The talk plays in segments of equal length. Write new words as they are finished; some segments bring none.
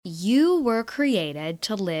You were created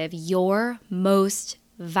to live your most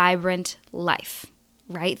vibrant life,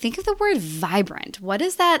 right? Think of the word vibrant. What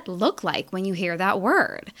does that look like when you hear that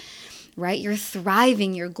word, right? You're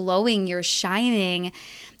thriving, you're glowing, you're shining.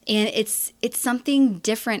 And it's something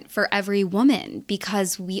different for every woman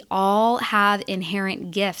because we all have inherent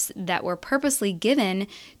gifts that were purposely given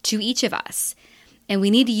to each of us. And we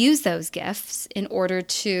need to use those gifts in order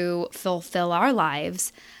to fulfill our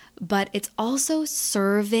lives. But it's also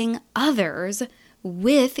serving others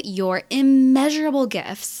with your immeasurable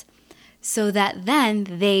gifts so that then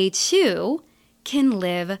they too can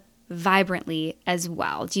live vibrantly as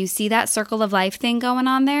well. Do you see that circle of life thing going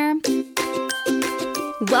on there?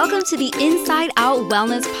 Welcome to the Inside Out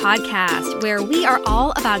Wellness Podcast, where we are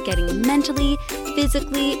all about getting mentally,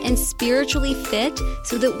 physically, and spiritually fit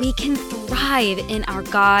so that we can thrive in our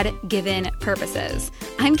God-given purposes.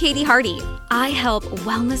 I'm Katie Hardy. I help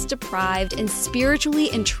wellness-deprived and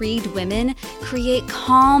spiritually intrigued women create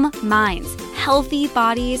calm minds, healthy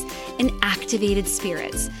bodies, and activated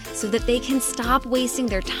spirits so that they can stop wasting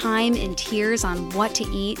their time and tears on what to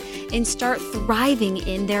eat and start thriving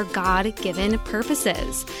in their God-given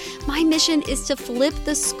purposes. My mission is to flip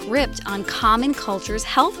the script on common culture's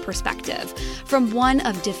health perspective, from one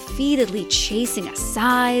of defeatedly chasing a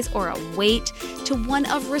size or a weight to one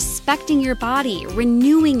of respecting your body,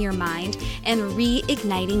 renewing your mind, and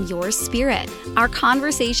reigniting your spirit. Our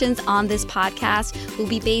conversations on this podcast will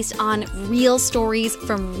be based on real stories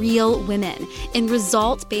from real women and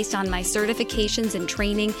results based on my certifications and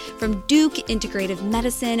training from Duke Integrative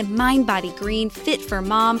Medicine, Mind Body Green, Fit for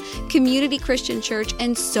Mom, Community Christian Church,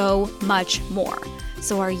 and so much more.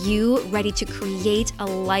 So are you ready to create a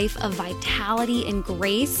life of vitality and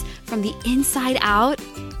grace from the inside out?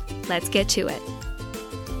 Let's get to it.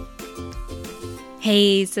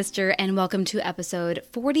 Hey, sister, and welcome to episode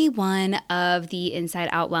 41 of the Inside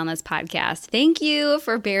Out Wellness Podcast. Thank you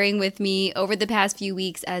for bearing with me over the past few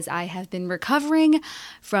weeks as I have been recovering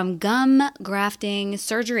from gum grafting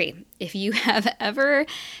surgery. If you have ever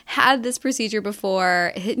had this procedure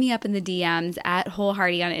before, hit me up in the DMs at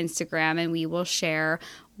Wholehearty on Instagram and we will share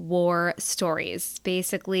war stories.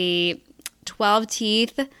 Basically, 12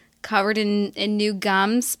 teeth covered in new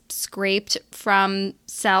gums, scraped from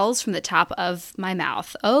cells from the top of my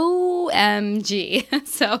mouth. OMG.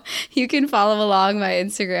 So you can follow along my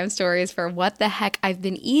Instagram stories for what the heck I've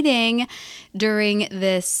been eating during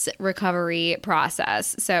this recovery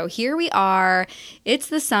process. So here we are. It's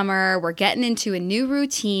the summer. We're getting into a new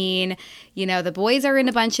routine. You know, the boys are in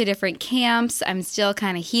a bunch of different camps. I'm still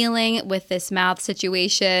kind of healing with this mouth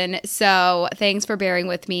situation. So thanks for bearing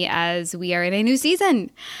with me as we are in a new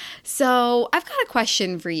season. So I've got a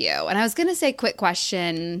question for you. And I was going to say quick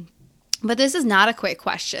question, but this is not a quick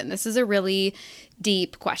question. This is a really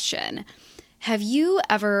deep question. Have you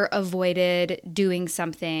ever avoided doing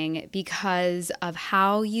something because of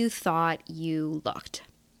how you thought you looked?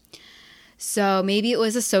 So maybe it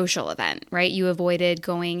was a social event, right? You avoided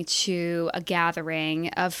going to a gathering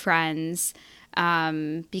of friends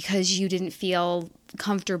because you didn't feel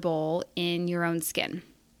comfortable in your own skin.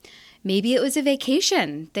 Maybe it was a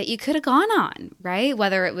vacation that you could have gone on, right?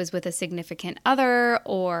 Whether it was with a significant other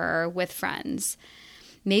or with friends.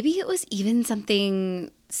 Maybe it was even something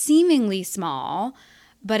seemingly small,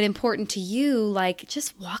 but important to you, like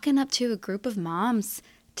just walking up to a group of moms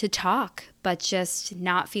to talk, but just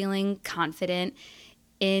not feeling confident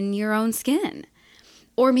in your own skin.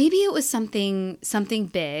 Or maybe it was something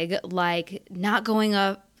big, like not going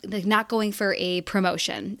for a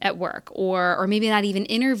promotion at work, or maybe not even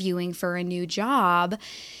interviewing for a new job,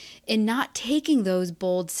 and not taking those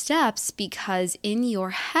bold steps because in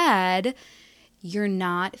your head, you're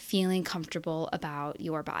not feeling comfortable about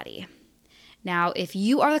your body. Now, if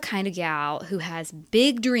you are the kind of gal who has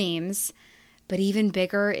big dreams, but even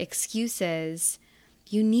bigger excuses,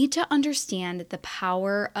 you need to understand the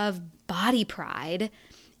power of body pride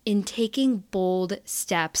in taking bold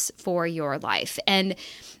steps for your life. And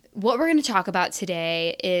what we're going to talk about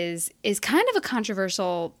today is kind of a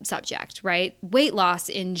controversial subject, right? Weight loss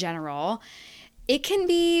in general. It can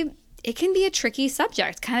be a tricky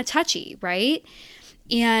subject, kind of touchy, right?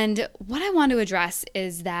 And what I want to address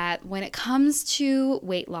is that when it comes to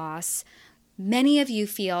weight loss, many of you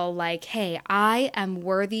feel like, hey, I am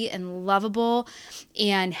worthy and lovable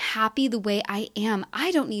and happy the way I am.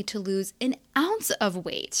 I don't need to lose an ounce of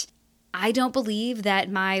weight. I don't believe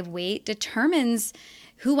that my weight determines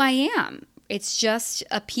who I am. It's just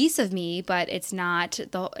a piece of me, but it's not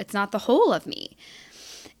the whole of me.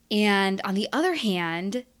 And on the other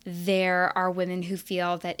hand, there are women who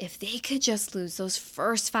feel that if they could just lose those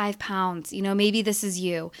first 5 pounds, maybe this is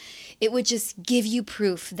you, it would just give you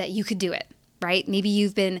proof that you could do it, right? Maybe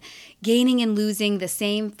you've been gaining and losing the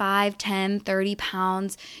same 5, 10, 30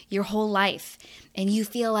 pounds your whole life. And you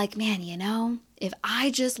feel like, man, if I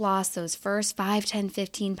just lost those first 5, 10,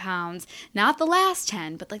 15 pounds, not the last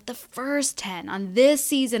 10, but like the first 10 on this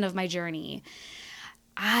season of my journey,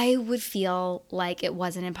 I would feel like it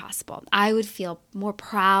wasn't impossible. I would feel more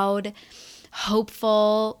proud,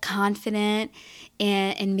 hopeful, confident,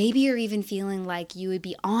 and maybe you're even feeling like you would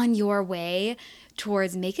be on your way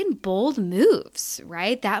towards making bold moves,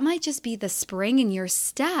 right? That might just be the spring in your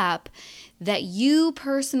step that you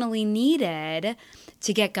personally needed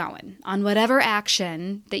to get going on whatever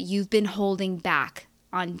action that you've been holding back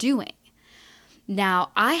on doing.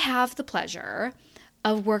 Now, I have the pleasure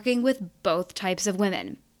of working with both types of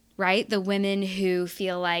women, right? The women who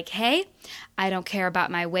feel like, hey, I don't care about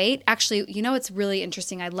my weight. Actually, it's really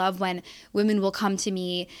interesting. I love when women will come to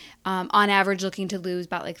me on average looking to lose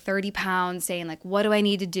about like 30 pounds, saying like, what do I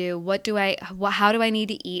need to do? How do I need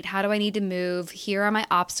to eat? How do I need to move? Here are my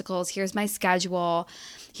obstacles. Here's my schedule.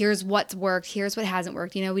 Here's what's worked. Here's what hasn't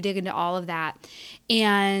worked. We dig into all of that.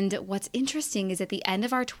 And what's interesting is at the end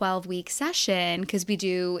of our 12-week session, because we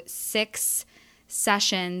do 6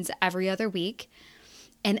 sessions every other week,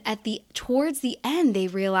 and towards the end they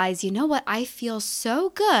realize, what, I feel so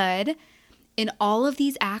good in all of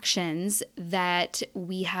these actions that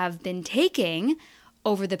we have been taking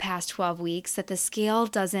over the past 12 weeks that the scale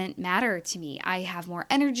doesn't matter to me. I have more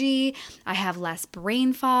energy, I have less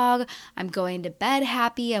brain fog, I'm going to bed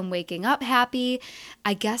happy, I'm waking up happy.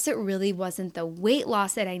 I guess it really wasn't the weight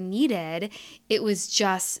loss that I needed, it was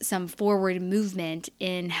just some forward movement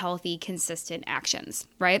in healthy, consistent actions,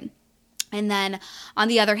 right? And then on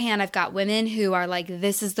the other hand, I've got women who are like,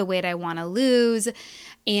 this is the weight I want to lose.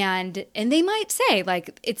 And they might say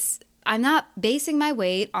like, I'm not basing my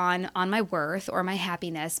weight on my worth or my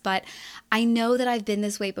happiness, but I know that I've been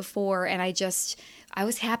this way before, and I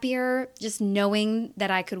was happier just knowing that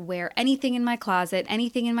I could wear anything in my closet,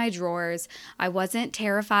 anything in my drawers. I wasn't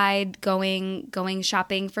terrified going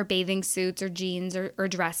shopping for bathing suits or jeans or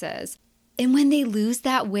dresses. And when they lose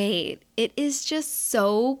that weight, it is just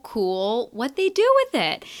so cool what they do with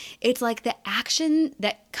it. It's like the action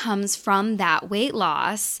that comes from that weight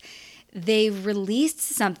loss, they released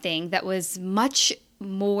something that was much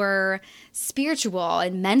more spiritual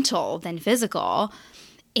and mental than physical.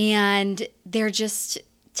 And they're just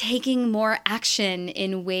taking more action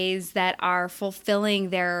in ways that are fulfilling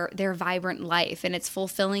their vibrant life, and it's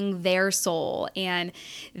fulfilling their soul, and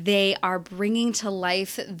they are bringing to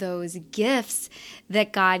life those gifts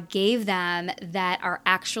that God gave them that are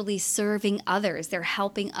actually serving others. They're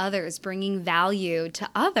helping others, bringing value to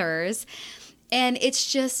others. And it's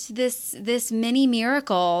just this mini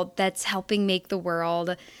miracle that's helping make the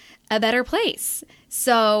world a better place.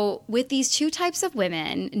 So with these 2 types of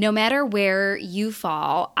women, no matter where you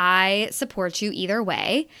fall, I support you either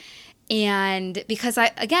way. And because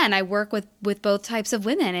I work with both types of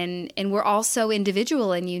women, and we're all so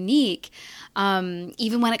individual and unique,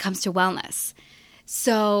 even when it comes to wellness.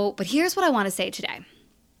 So, but here's what I want to say today,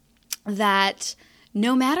 that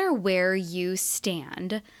no matter where you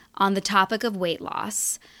stand on the topic of weight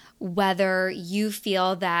loss, whether you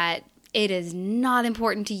feel that it is not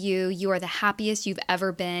important to you, you are the happiest you've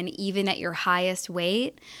ever been, even at your highest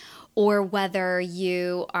weight, or whether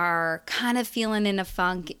you are kind of feeling in a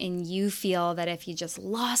funk and you feel that if you just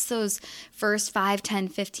lost those first 5, 10,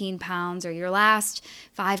 15 pounds or your last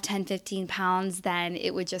 5, 10, 15 pounds, then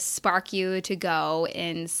it would just spark you to go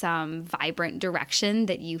in some vibrant direction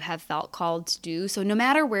that you have felt called to do. So no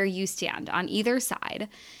matter where you stand on either side,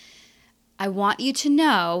 I want you to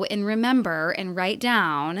know and remember and write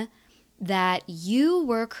down that you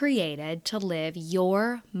were created to live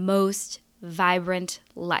your most vibrant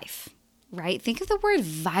life, right? Think of the word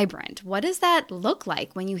vibrant. What does that look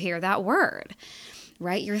like when you hear that word,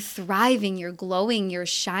 right? You're thriving, you're glowing, you're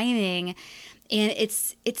shining. And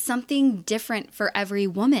it's something different for every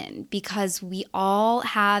woman because we all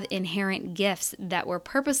have inherent gifts that were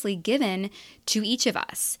purposely given to each of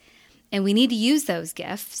us. And we need to use those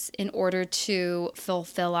gifts in order to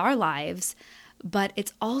fulfill our lives. But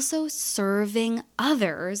it's also serving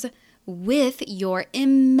others with your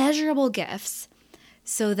immeasurable gifts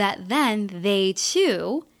so that then they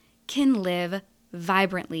too can live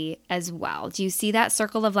vibrantly as well. Do you see that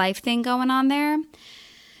circle of life thing going on there?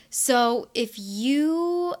 So if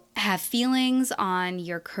you have feelings on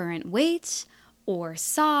your current weight or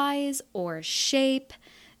size or shape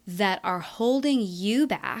that are holding you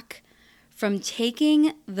back from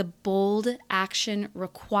taking the bold action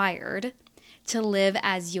required to live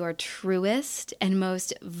as your truest and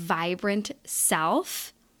most vibrant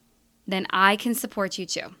self, then I can support you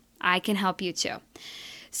too. I can help you too.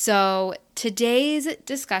 So today's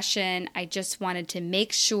discussion, I just wanted to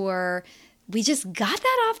make sure we just got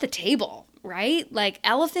that off the table, right? Like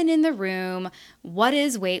elephant in the room. What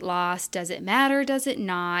is weight loss? Does it matter? Does it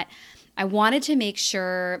not? I wanted to make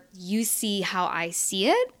sure you see how I see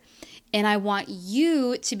it, and I want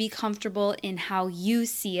you to be comfortable in how you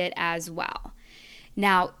see it as well.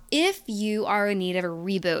 Now, if you are in need of a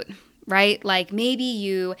reboot, right? Like maybe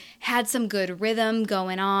you had some good rhythm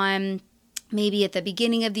going on, maybe at the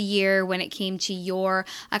beginning of the year when it came to your,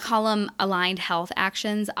 I call them aligned health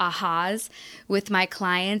actions, AHAs, with my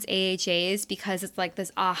clients, AHAs, because it's like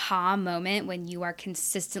this aha moment when you are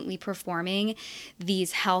consistently performing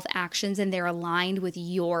these health actions and they're aligned with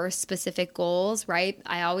your specific goals, right?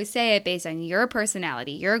 I always say it based on your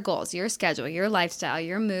personality, your goals, your schedule, your lifestyle,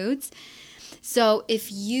 your moods. So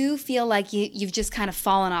if you feel like you've just kind of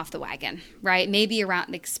fallen off the wagon, right? Maybe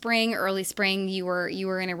around like spring, early spring, you were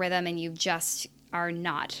in a rhythm and you just are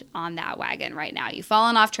not on that wagon right now. You've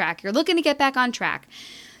fallen off track. You're looking to get back on track.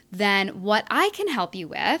 Then what I can help you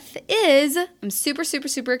with is, I'm super, super,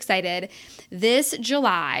 super excited. This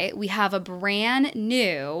July, we have a brand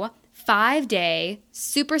new 5-day,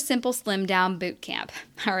 super simple slim down boot camp.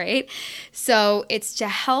 All right. So it's to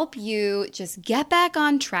help you just get back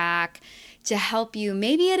on track, to help you.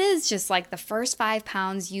 Maybe it is just like the first 5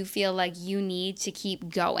 pounds you feel like you need to keep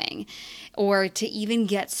going or to even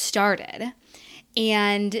get started.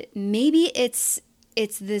 And maybe it's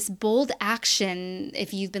this bold action.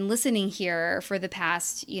 If you've been listening here for the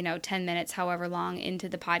past, 10 minutes, however long into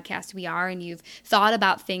the podcast we are, and you've thought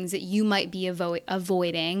about things that you might be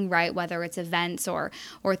avoiding, right? Whether it's events or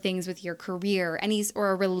things with your career,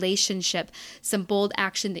 or a relationship, some bold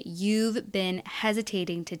action that you've been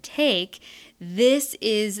hesitating to take, this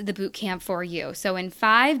is the boot camp for you. So in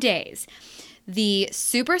 5 days, the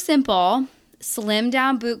super simple Slim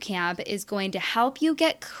Down Boot Camp is going to help you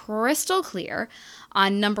get crystal clear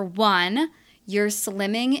on number 1, your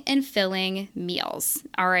slimming and filling meals.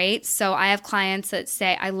 All right. So I have clients that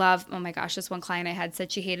say, oh my gosh, this one client I had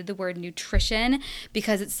said she hated the word nutrition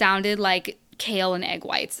because it sounded like kale and egg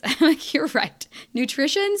whites. I'm like, you're right.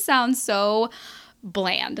 Nutrition sounds so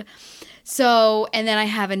bland. So, and then I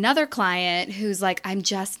have another client who's like, I'm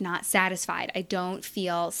just not satisfied. I don't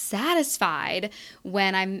feel satisfied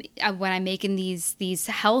when I'm making these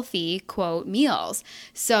healthy, quote, meals.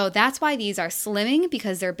 So that's why these are slimming,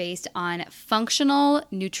 because they're based on functional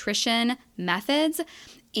nutrition methods,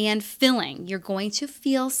 and filling. You're going to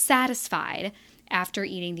feel satisfied after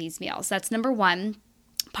eating these meals. That's number 1.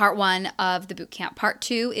 Part 1 of the boot camp. Part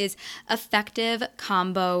 2 is effective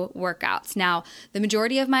combo workouts. Now, the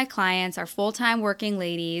majority of my clients are full-time working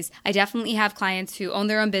ladies. I definitely have clients who own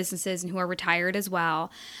their own businesses and who are retired as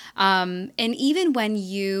well. And even when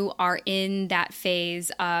you are in that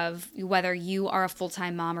phase of whether you are a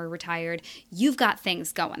full-time mom or retired, you've got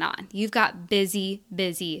things going on. You've got busy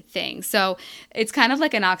things. So it's kind of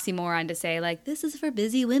like an oxymoron to say like, this is for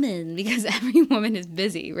busy women, because every woman is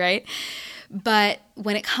busy, right? But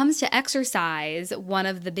when it comes to exercise, one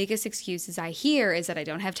of the biggest excuses I hear is that I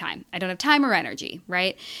don't have time. I don't have time or energy,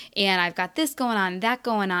 right? And I've got this going on, that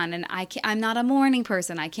going on, and I'm not a morning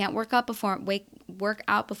person. I can't work out before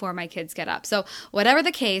my kids get up. So whatever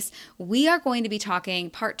the case, we are going to be talking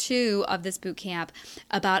part 2 of this boot camp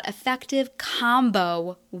about effective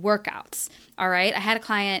combo workouts. All right. I had a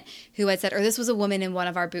client who had said, or this was a woman in one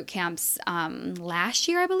of our boot camps last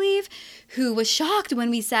year, I believe, who was shocked when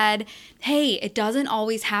we said, hey, it doesn't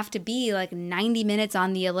always have to be like 90 minutes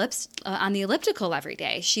on the elliptical every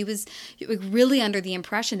day. She was really under the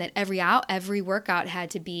impression that every workout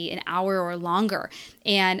had to be an hour or longer.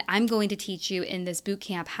 And I'm going to teach you in this boot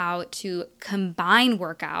camp how to combine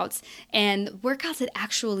workouts and workouts that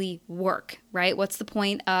actually work, right? What's the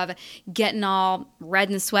point of getting all red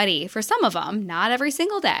and sweaty for some of them, not every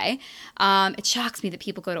single day? It shocks me that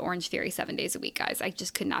people go to Orange Theory 7 days a week, guys. I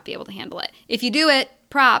just could not be able to handle it. If you do it,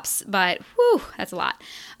 props, but whew, that's a lot.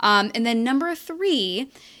 And then number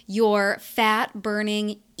 3, your fat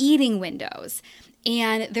burning eating windows.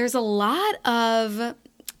 And there's a lot of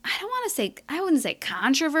I wouldn't say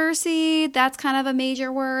controversy. That's kind of a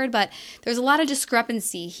major word, but there's a lot of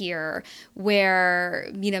discrepancy here where,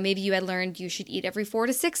 maybe you had learned you should eat every 4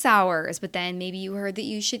 to 6 hours, but then maybe you heard that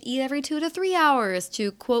you should eat every 2 to 3 hours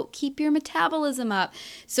to, quote, keep your metabolism up.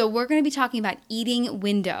 So we're going to be talking about eating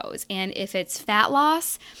windows. And if it's fat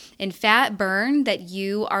loss and fat burn that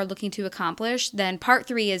you are looking to accomplish, then part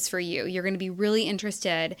 3 is for you. You're going to be really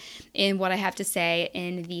interested in what I have to say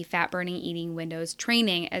in the fat burning eating windows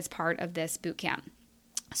training as part of this boot camp.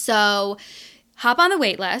 So hop on the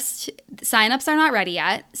wait list. Signups are not ready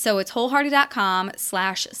yet. So it's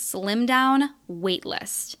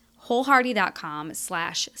wholehearted.com/slimdown-waitlist.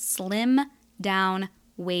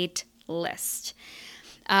 wholehearted.com/slimdown-waitlist.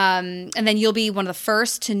 And then you'll be one of the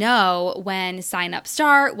first to know when signups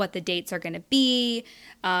start, what the dates are going to be,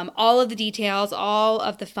 all of the details, all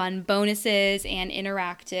of the fun bonuses and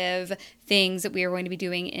interactive things that we are going to be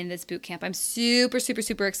doing in this boot camp. I'm super, super,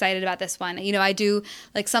 super excited about this one. I do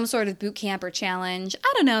like some sort of boot camp or challenge,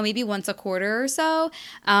 I don't know, maybe once a quarter or so.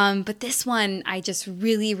 But this one, I just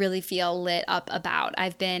really, really feel lit up about.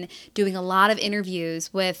 I've been doing a lot of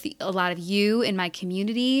interviews with a lot of you in my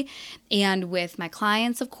community and with my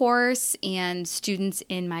clients, of course, and students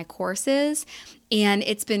in my courses. And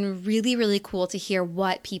it's been really, really cool to hear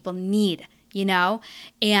what people need.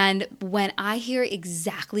 And when I hear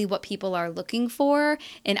exactly what people are looking for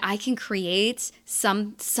and I can create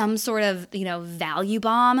some sort of, value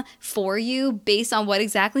bomb for you based on what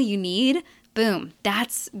exactly you need, boom,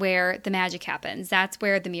 that's where the magic happens. That's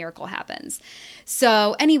where the miracle happens.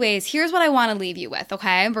 So anyways, here's what I want to leave you with,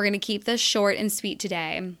 okay? We're going to keep this short and sweet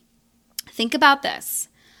today. Think about this.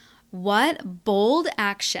 What bold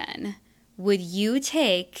action would you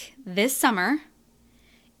take this summer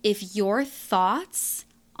if your thoughts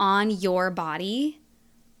on your body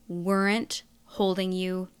weren't holding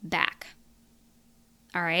you back?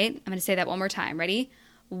 All right, I'm going to say that one more time. Ready?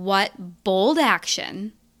 What bold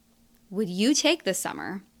action would you take this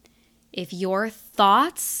summer if your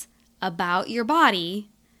thoughts about your body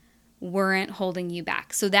weren't holding you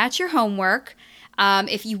back? So that's your homework.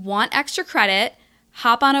 If you want extra credit,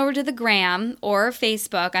 hop on over to the Gram or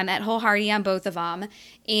Facebook. I'm at Wholehearted on both of them.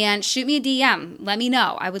 And shoot me a DM. Let me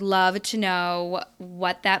know. I would love to know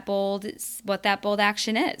what that bold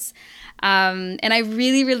action is. And I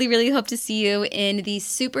really, really, really hope to see you in the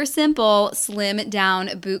super simple Slim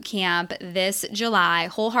Down Boot Camp this July.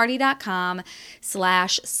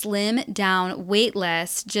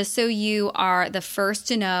 Wholehearted.com/slimdown-waitlist, just so you are the first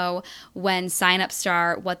to know when signups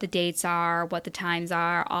start, what the dates are, what the times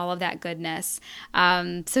are, all of that goodness.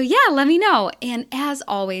 So yeah, let me know. And as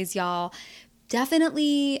always, y'all,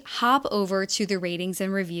 definitely hop over to the ratings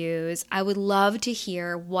and reviews. I would love to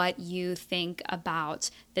hear what you think about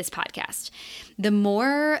this podcast. The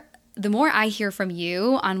more I hear from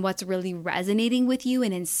you on what's really resonating with you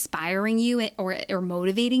and inspiring you or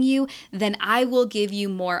motivating you, then I will give you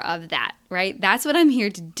more of that, right? That's what I'm here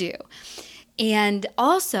to do. And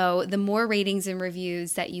also, the more ratings and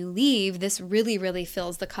reviews that you leave, this really, really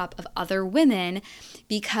fills the cup of other women,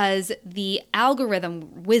 because the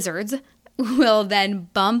algorithm wizards will then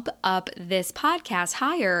bump up this podcast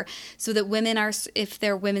higher so that women are, if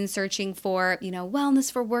they're women searching for,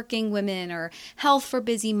 wellness for working women or health for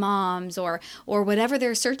busy moms or whatever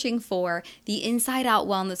they're searching for, the Inside Out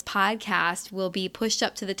Wellness podcast will be pushed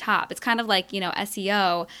up to the top. It's kind of like,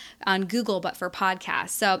 SEO on Google, but for podcasts.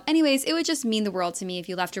 So anyways, it would just mean the world to me if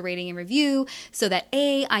you left a rating and review so that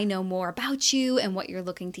A, I know more about you and what you're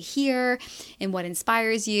looking to hear and what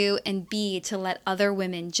inspires you, and B, to let other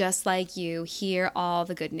women just like you hear all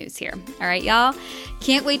the good news here. All right, y'all.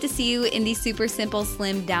 Can't wait to see you in the super simple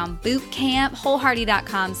Slim Down Boot Camp,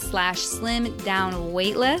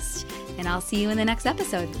 wholehearted.com/slimdown-waitlist. And I'll see you in the next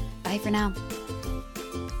episode. Bye for now.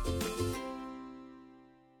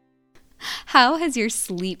 How has your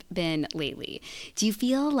sleep been lately? Do you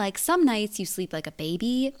feel like some nights you sleep like a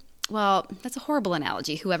baby? Well, that's a horrible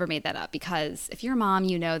analogy, whoever made that up, because if you're a mom,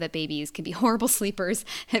 you know that babies can be horrible sleepers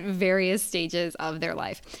at various stages of their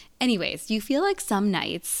life. Anyways, do you feel like some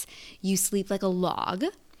nights you sleep like a log,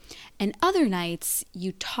 and other nights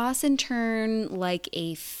you toss and turn like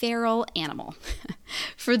a feral animal?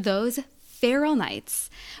 For those feral nights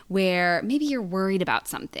where maybe you're worried about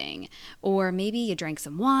something, or maybe you drank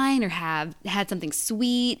some wine or have had something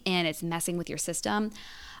sweet and it's messing with your system,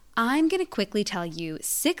 I'm going to quickly tell you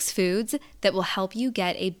 6 foods that will help you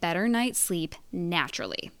get a better night's sleep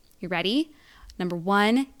naturally. You ready? Number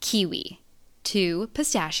 1, kiwi. 2,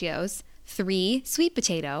 pistachios. 3, sweet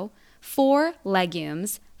potato. 4,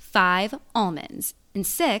 legumes. 5, almonds. And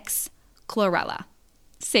 6, chlorella.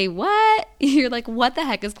 Say what? You're like, what the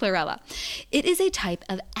heck is chlorella? It is a type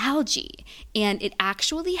of algae, and it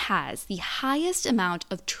actually has the highest amount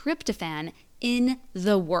of tryptophan in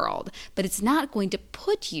the world, but it's not going to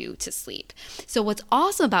put you to sleep. So what's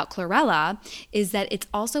awesome about chlorella is that it's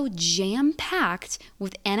also jam-packed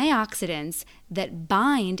with antioxidants that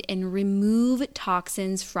bind and remove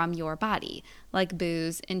toxins from your body, like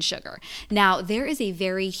booze and sugar. Now, there is a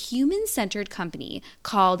very human-centered company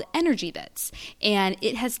called Energy Bits, and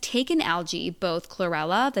it has taken algae, both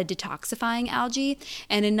chlorella, the detoxifying algae,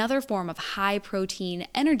 and another form of high-protein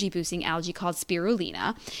energy-boosting algae called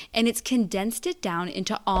spirulina, and it's condensed it down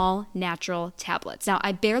into all natural tablets. Now,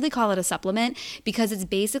 I barely call it a supplement because it's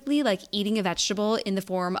basically like eating a vegetable in the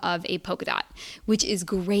form of a polka dot, which is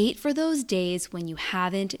great for those days when you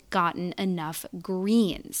haven't gotten enough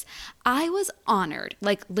greens. I was honored,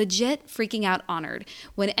 like legit freaking out honored,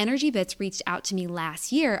 when Energy Bits reached out to me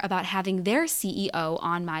last year about having their CEO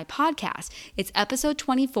on my podcast. It's episode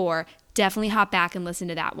 24. Definitely hop back and listen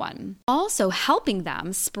to that one. Also helping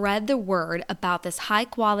them spread the word about this high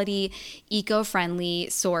quality, eco-friendly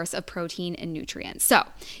source of protein and nutrients. So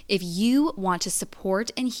if you want to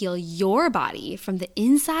support and heal your body from the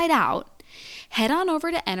inside out, head on over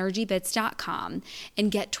to energybits.com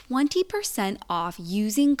and get 20% off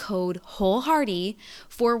using code WHOLEHEARTY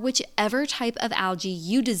for whichever type of algae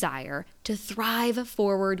you desire to thrive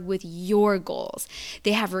forward with your goals.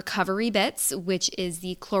 They have Recovery Bits, which is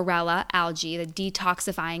the chlorella algae, the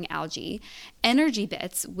detoxifying algae, Energy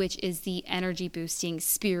Bits, which is the energy boosting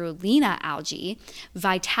spirulina algae,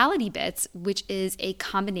 Vitality Bits, which is a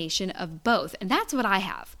combination of both. And that's what I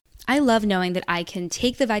have. I love knowing that I can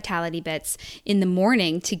take the Vitality Bits in the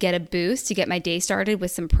morning to get a boost, to get my day started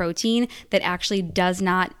with some protein that actually does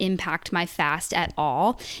not impact my fast at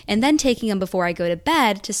all, and then taking them before I go to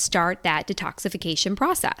bed to start that detoxification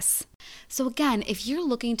process. So again, if you're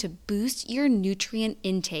looking to boost your nutrient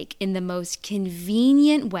intake in the most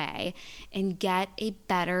convenient way and get a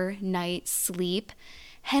better night's sleep,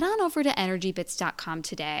 head on over to energybits.com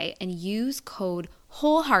today and use code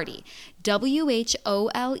WHOLEHEARTY,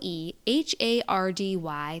 WHOLEHARDY,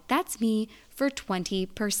 that's me, for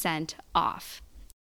 20% off.